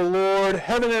merciful Lord,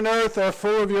 heaven and earth are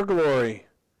full of your glory.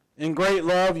 In great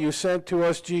love you sent to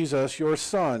us Jesus, your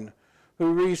Son,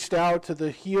 who reached out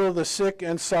to heal the sick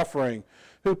and suffering,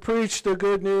 who preached the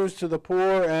good news to the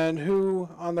poor, and who,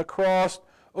 on the cross,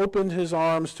 opened his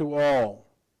arms to all.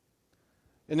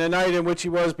 In the night in which he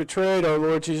was betrayed, our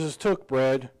Lord Jesus took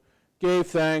bread, gave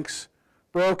thanks,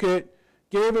 broke it,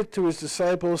 gave it to his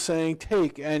disciples, saying,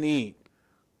 "Take and eat.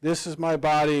 This is my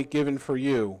body given for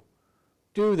you.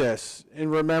 Do this in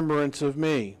remembrance of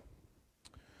me."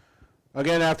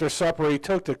 Again, after supper, he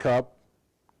took the cup,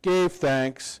 gave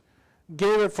thanks,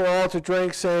 gave it for all to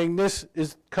drink, saying,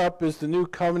 cup is the new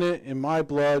covenant in my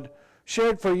blood,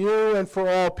 shed for you and for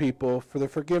all people for the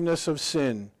forgiveness of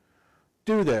sin.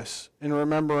 Do this in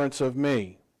remembrance of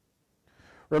me.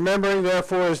 Remembering,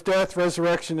 therefore, his death,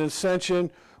 resurrection, and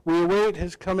ascension, we await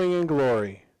his coming in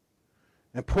glory.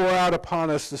 And pour out upon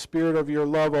us the spirit of your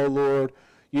love, O Lord.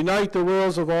 Unite the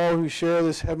wills of all who share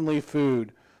this heavenly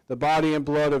food, the body and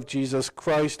blood of Jesus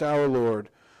Christ our Lord,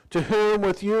 to whom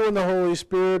with you and the Holy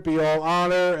Spirit be all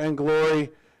honor and glory,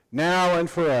 now and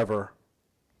forever.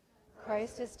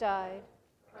 Christ has died.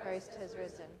 Christ has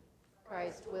risen.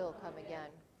 Christ will come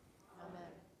again.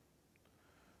 Amen.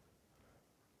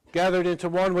 Gathered into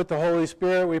one with the Holy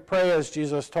Spirit, we pray as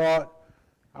Jesus taught,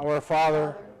 Our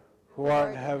Father, who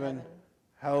art in heaven,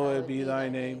 hallowed be thy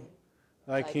name.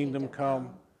 Thy kingdom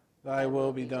come, thy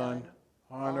will be done,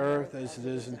 on earth as it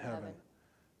is in heaven.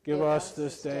 Give us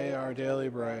this day our daily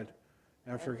bread,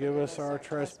 and forgive us our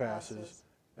trespasses,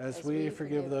 as we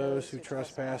forgive those who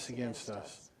trespass against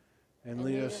us. And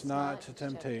lead us not to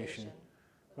temptation,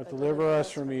 but deliver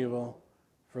us from evil.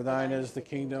 For thine is the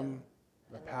kingdom,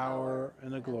 the power,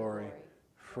 and the glory,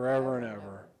 forever and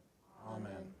ever.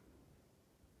 Amen.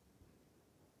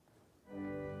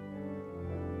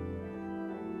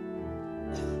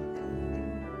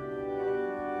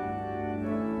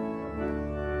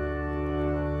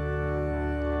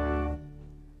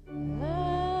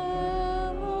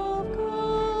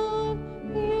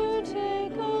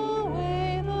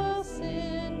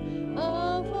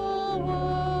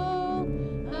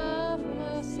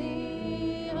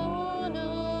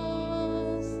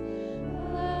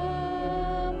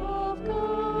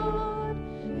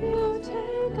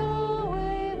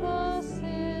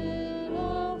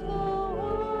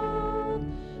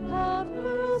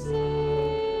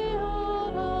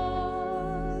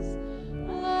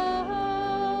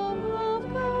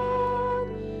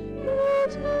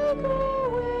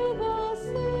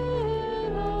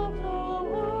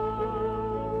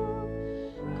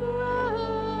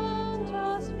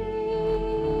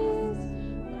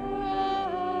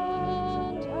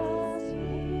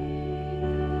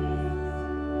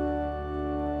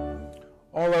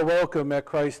 All are welcome at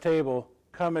Christ's table.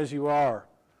 Come as you are.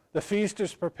 The feast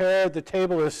is prepared, the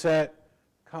table is set.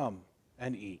 Come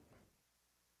and eat.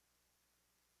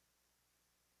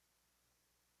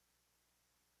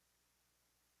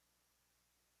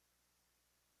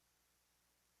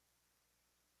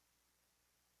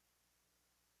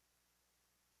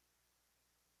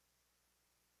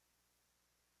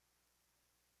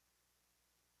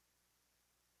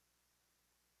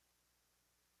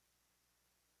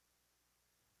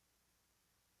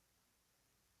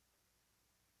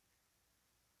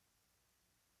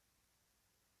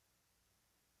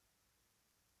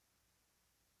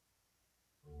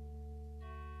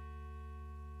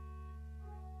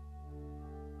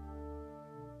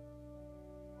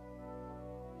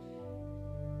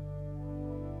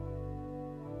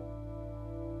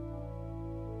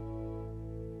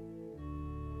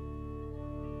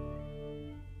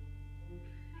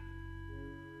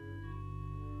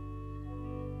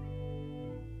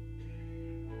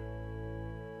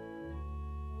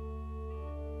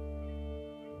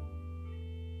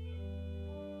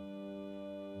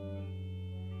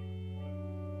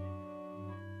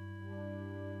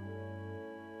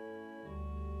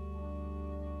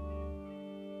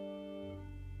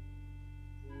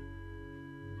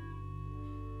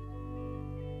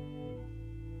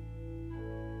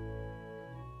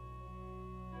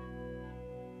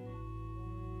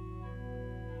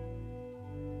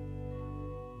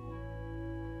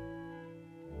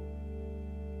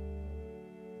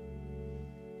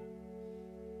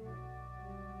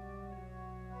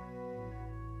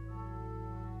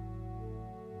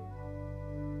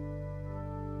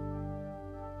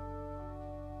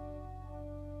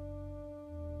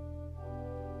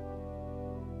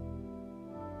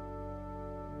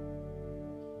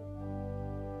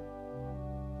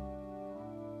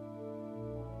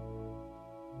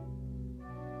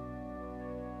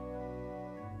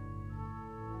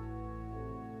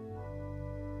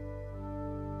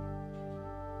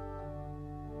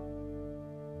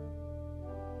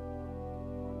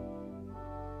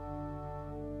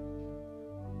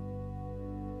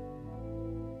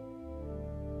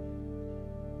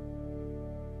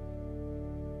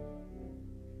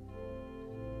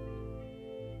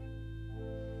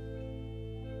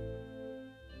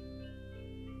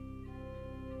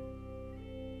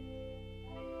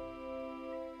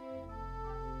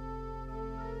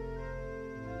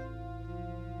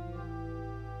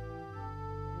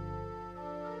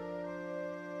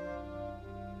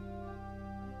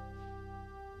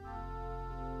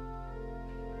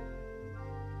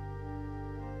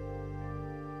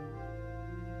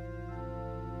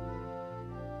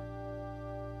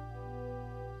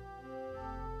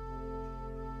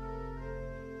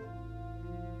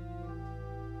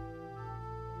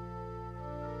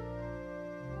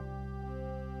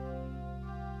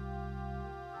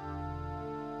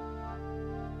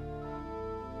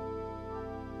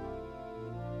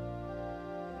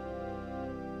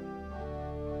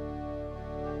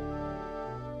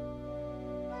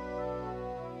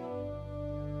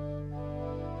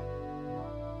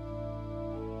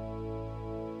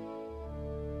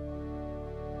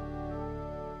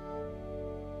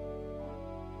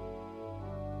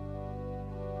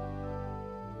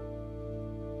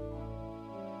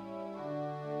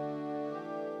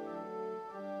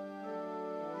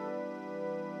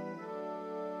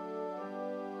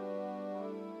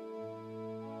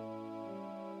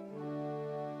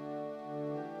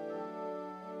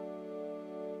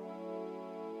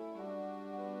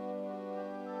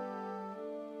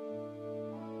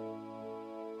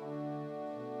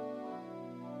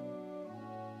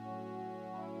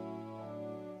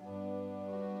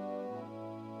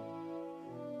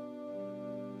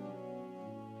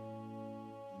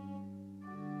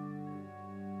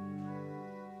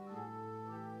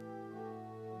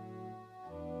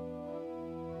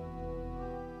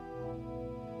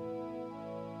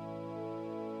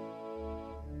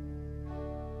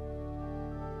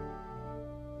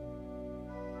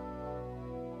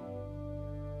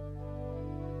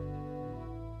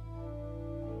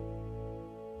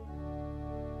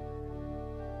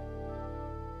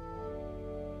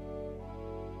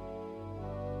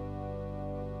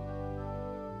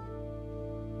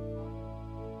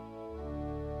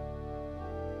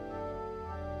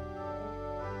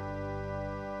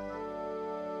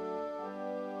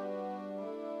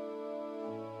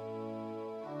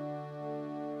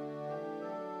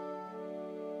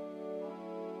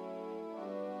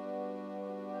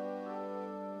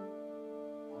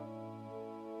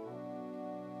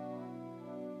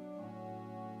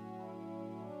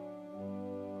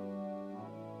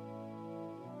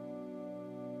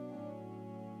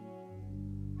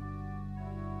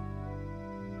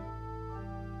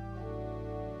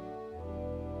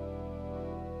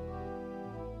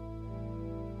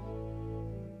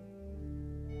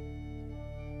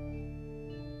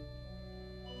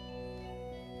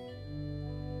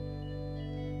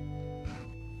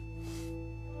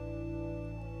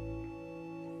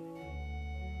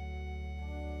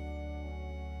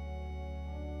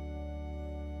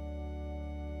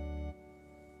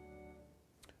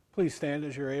 Please stand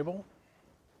as you're able.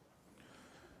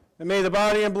 And may the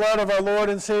body and blood of our Lord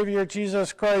and Savior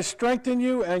Jesus Christ strengthen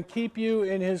you and keep you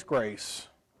in his grace.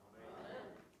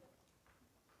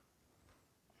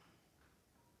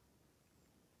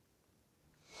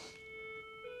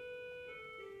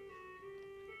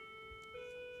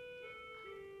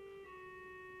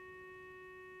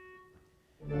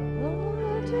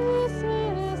 Lord,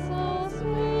 dismiss us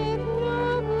with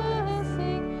your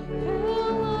blessing.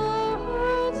 Fill our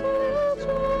hearts with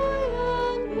joy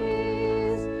and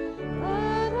peace.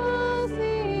 Let us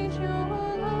each your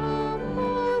love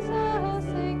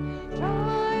possessing,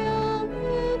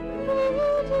 triumphant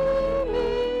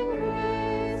redeeming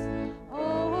grace.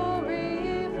 Oh,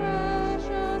 refresh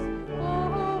us,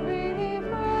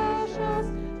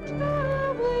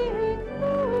 traveling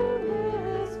through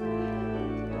this wilderness.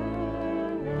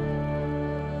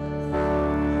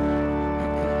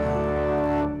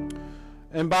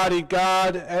 Embodied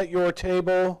God, at your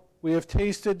table, we have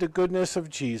tasted the goodness of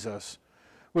Jesus.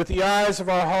 With the eyes of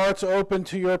our hearts open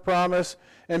to your promise,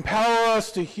 empower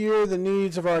us to hear the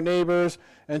needs of our neighbors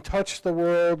and touch the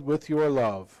world with your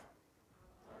love.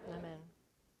 Amen.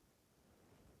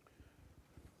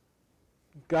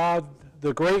 God,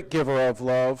 the great giver of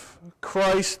love,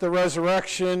 Christ, the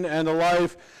resurrection and the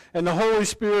life, and the Holy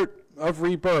Spirit of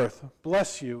rebirth,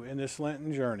 bless you in this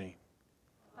Lenten journey.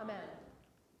 Amen.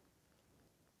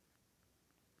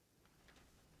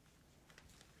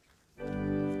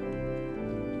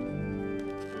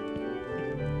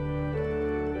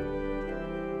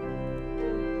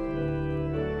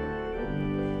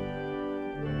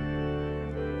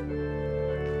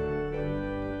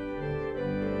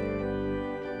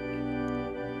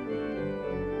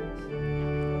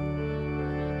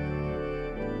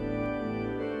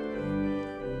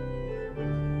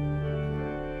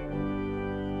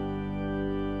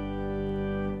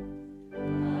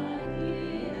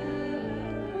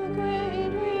 Great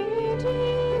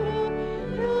Redeemer,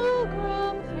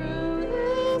 pilgrim through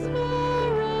this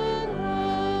barren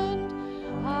land.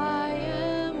 I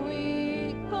am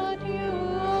weak, but you,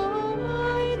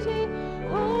 Almighty,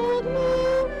 hold me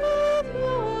with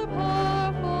your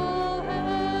powerful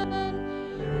hand.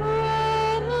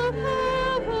 Bread of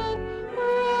heaven,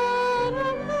 feed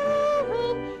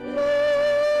me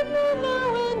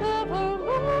now and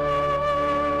evermore.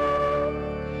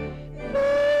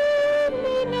 Feed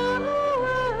me now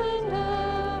and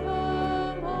evermore.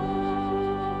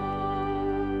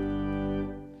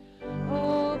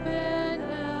 Open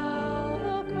now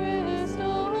the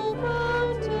crystal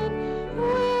fountain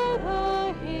where the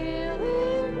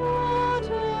healing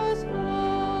waters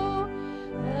flow.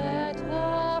 Let the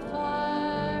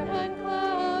fire and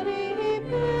cloudy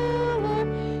pillar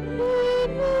lead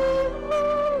me on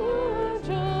your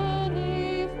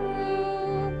journey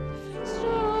through.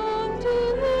 Strong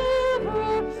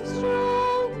deliverer,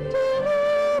 shield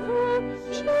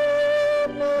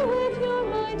me with your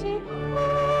mighty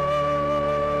arm.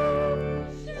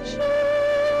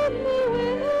 Shield me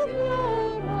with your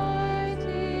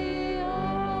mighty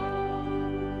arm.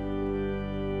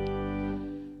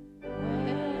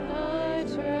 When I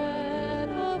tread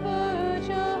the verge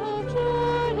of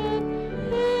Jordan,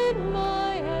 bid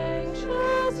my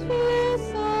anxious fears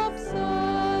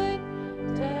subside.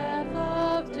 Death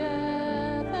of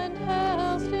death and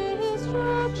hell's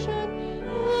destruction,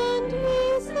 land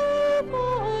me safe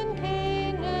on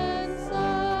Canaan's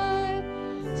side.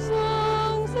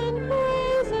 Songs and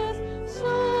praises,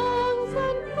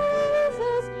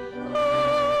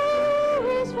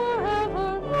 always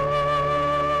forevermore.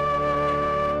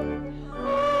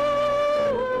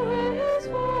 Always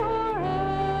forevermore.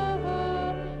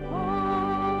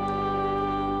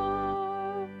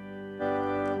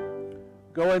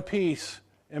 Go in peace,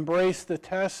 embrace the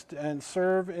test, and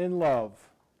serve in love.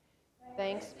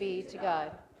 Thanks be to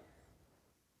God.